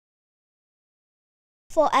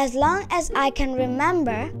For as long as I can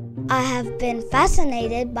remember, I have been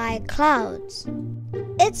fascinated by clouds.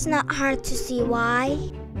 It's not hard to see why.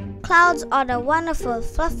 Clouds are the wonderful,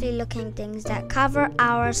 fluffy-looking things that cover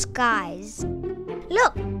our skies.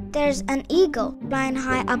 Look, there's an eagle flying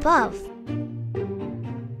high above.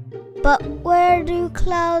 But where do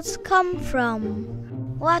clouds come from?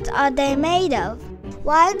 What are they made of?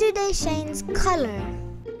 Why do they change color?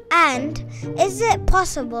 And is it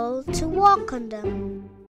possible to walk on them?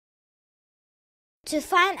 To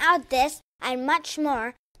find out this and much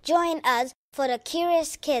more, join us for the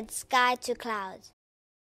Curious Kids Guide to Clouds.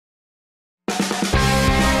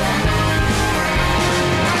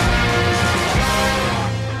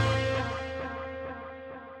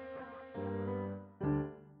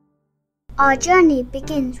 Our journey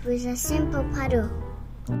begins with a simple puddle.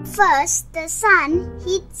 First, the sun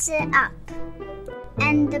heats it up,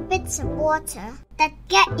 and the bits of water that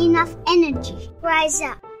get enough energy rise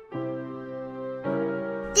up.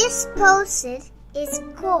 This process is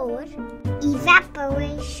called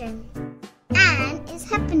evaporation and is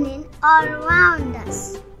happening all around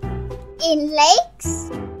us, in lakes,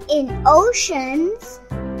 in oceans,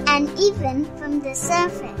 and even from the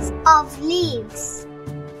surface of leaves.